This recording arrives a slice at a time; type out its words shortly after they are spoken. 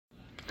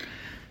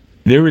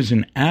There is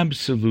an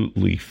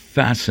absolutely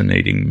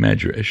fascinating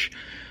Midrash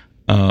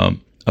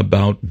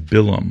about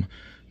Bilam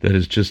that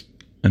is just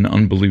an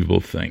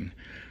unbelievable thing.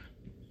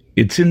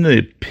 It's in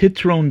the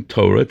Pitron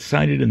Torah. It's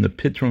cited in the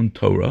Pitron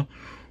Torah,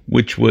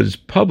 which was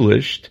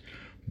published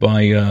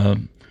by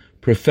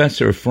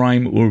Professor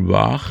Ephraim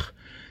Urbach.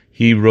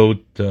 He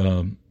wrote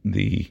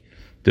the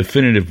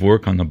definitive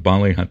work on the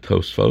Balei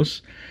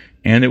HaTosfos,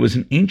 and it was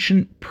an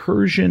ancient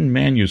Persian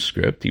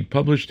manuscript. He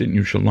published it in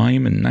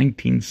Yerushalayim in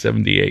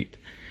 1978.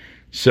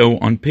 So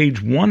on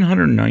page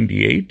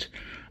 198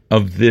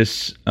 of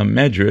this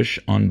Midrash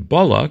on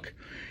Balak,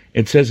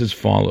 it says as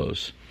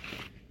follows: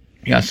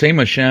 Yasem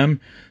Hashem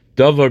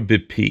davar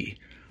bipi,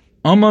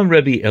 Amar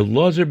Rabbi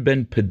Elazar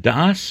ben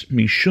Pedas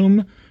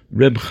mishum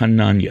Reb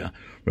Chananya.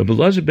 Rabbi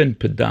Elazar ben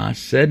Pedas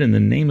said in the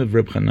name of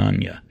Reb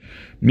Chananya,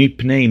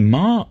 Mipnei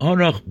ma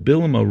arach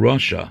Bilam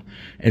arasha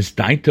es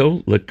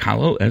daito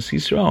lekalo es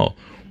Yisrael.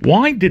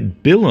 Why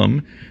did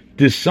Bilam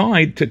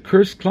decide to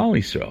curse Klal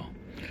Yisroel?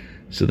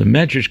 So the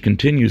Midrash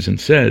continues and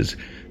says,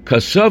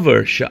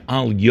 Kasavar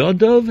sha'al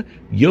yodav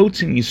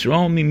yotzin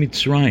Yisrael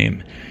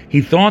mi-Mitzrayim.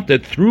 He thought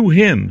that through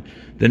him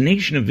the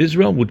nation of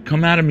Israel would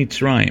come out of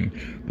Mitzrayim.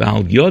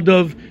 V'al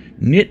yodav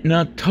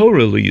nitna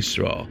Torah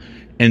li-Yisrael.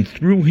 And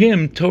through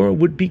him Torah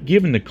would be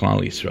given to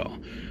Klal Yisrael.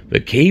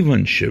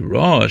 V'kevan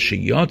shira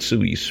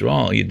sheyatzu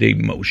Yisrael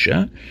yedei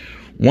Moshe.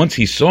 Once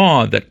he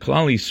saw that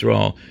Klal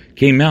Yisrael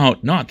came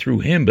out not through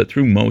him but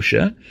through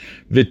Moshe,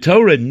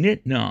 v'Torah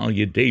nitna al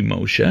yedei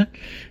Moshe,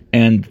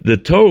 and the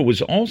Torah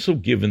was also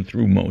given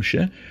through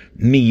Moshe.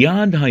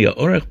 Miyad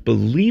hayaorech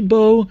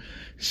belibo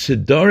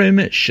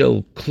sedarim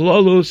shel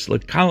klalos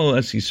lekalo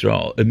es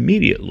Yisrael.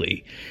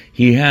 Immediately,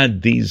 he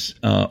had these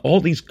all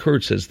these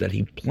curses that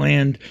he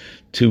planned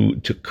to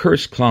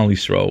curse Klal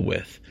Yisrael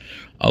with.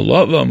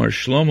 Allah v'amar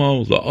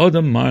Shlomo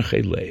la'adam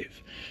marchei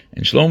lev.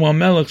 And Shlomo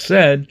HaMelech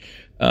said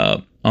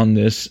on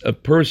this, a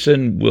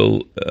person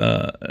will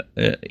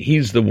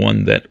he's the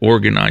one that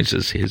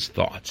organizes his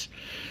thoughts.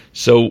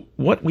 So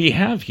what we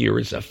have here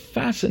is a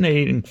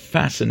fascinating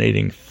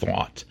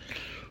thought.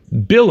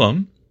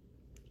 Bilam,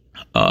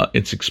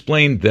 it's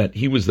explained that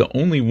he was the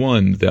only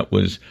one that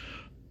was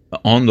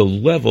on the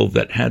level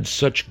that had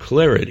such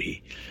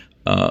clarity.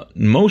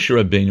 Moshe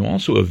Rabbeinu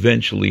also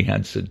eventually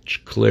had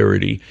such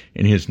clarity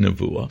in his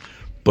nevuah,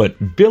 but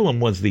Bilam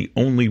was the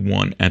only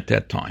one at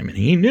that time. And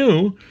he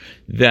knew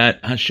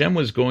that Hashem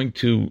was going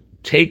to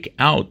take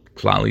out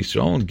Klal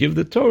Yisrael and give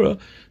the Torah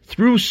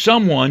through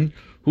someone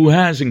who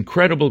has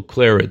incredible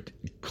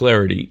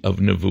clarity of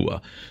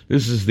nevuah.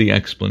 This is the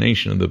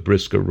explanation of the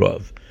Brisker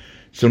Rav.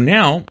 So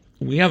now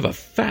we have a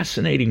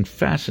fascinating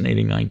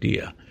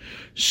idea.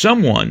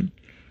 Someone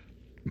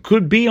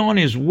could be on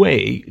his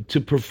way to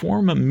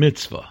perform a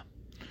mitzvah,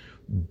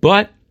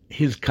 but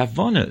his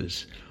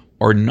kavanas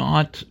are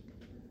not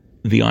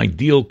the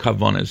ideal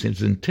kavanas.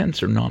 His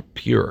intents are not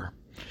pure.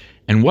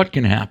 And what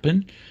can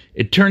happen?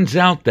 It turns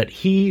out that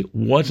he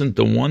wasn't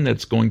the one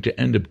that's going to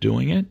end up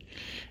doing it,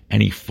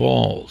 and he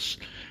falls.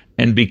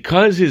 And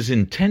because his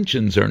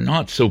intentions are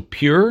not so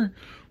pure,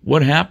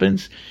 what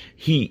happens?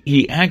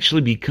 He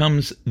actually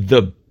becomes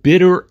the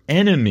bitter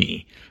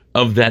enemy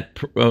of that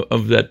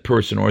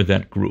person or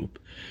that group.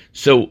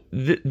 So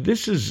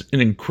this is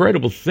an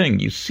incredible thing.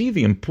 You see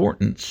the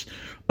importance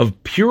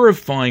of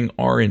purifying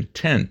our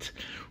intent.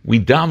 We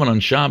daven on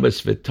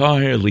Shabbos,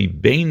 v'taher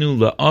libeinu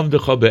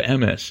la'avdecha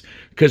be'emes,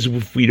 because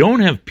if we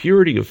don't have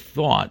purity of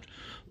thought,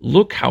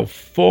 look how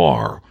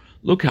far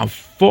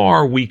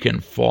we can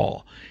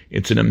fall.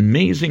 It's an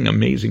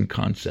amazing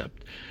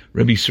concept.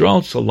 Rabbi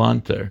Yisrael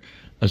Salanter,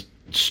 a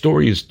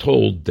story is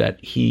told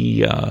that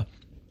he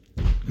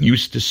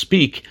used to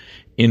speak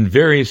in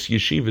various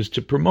yeshivas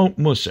to promote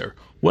Musar.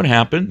 What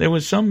happened? There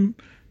was some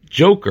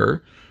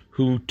joker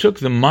who took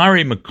the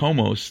Mari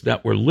Makomos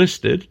that were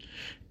listed,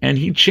 and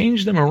he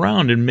changed them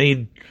around and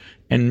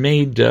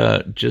made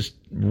just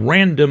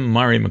random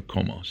Mari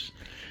Makomos.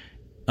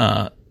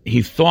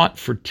 He thought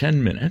for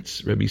 10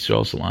 minutes, Rabbi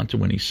Yisrael Salanter,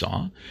 when he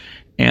saw,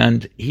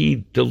 and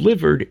he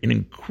delivered an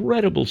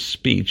incredible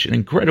speech, an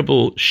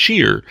incredible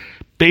shir,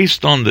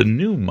 based on the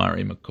new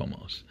Mari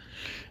Makomos.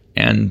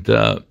 And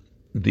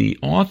the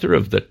author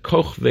of the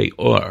Kochvei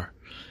Or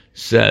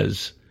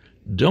says,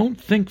 don't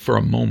think for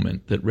a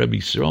moment that Rabbi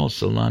Yisrael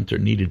Salanter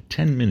needed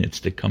 10 minutes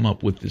to come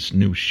up with this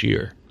new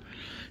shir.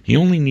 He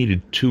only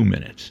needed 2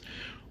 minutes.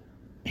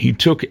 He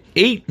took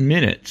 8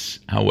 minutes,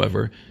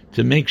 however,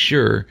 to make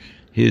sure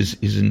his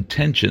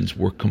intentions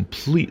were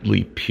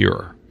completely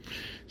pure.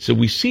 So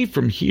we see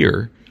from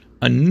here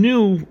a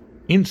new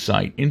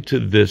insight into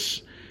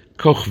this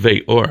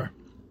Kochvei Or.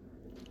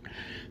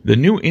 The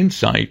new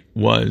insight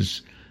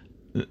was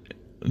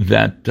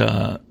that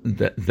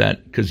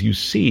because you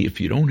see,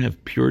 if you don't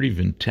have purity of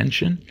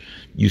intention,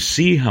 you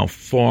see how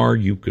far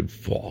you could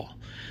fall.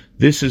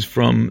 This is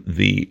from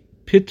the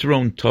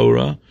Pitron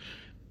Torah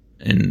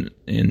in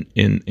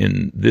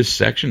this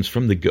section. It's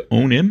from the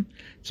Geonim.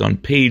 It's on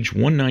page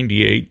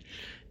 198,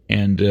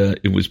 and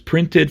it was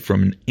printed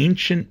from an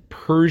ancient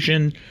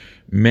Persian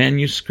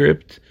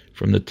manuscript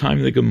from the time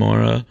of the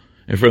Gemara,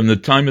 from the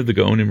time of the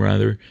Gaonim,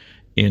 rather,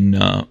 in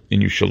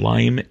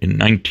Yerushalayim in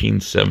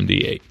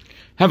 1978.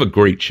 Have a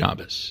great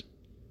Shabbos.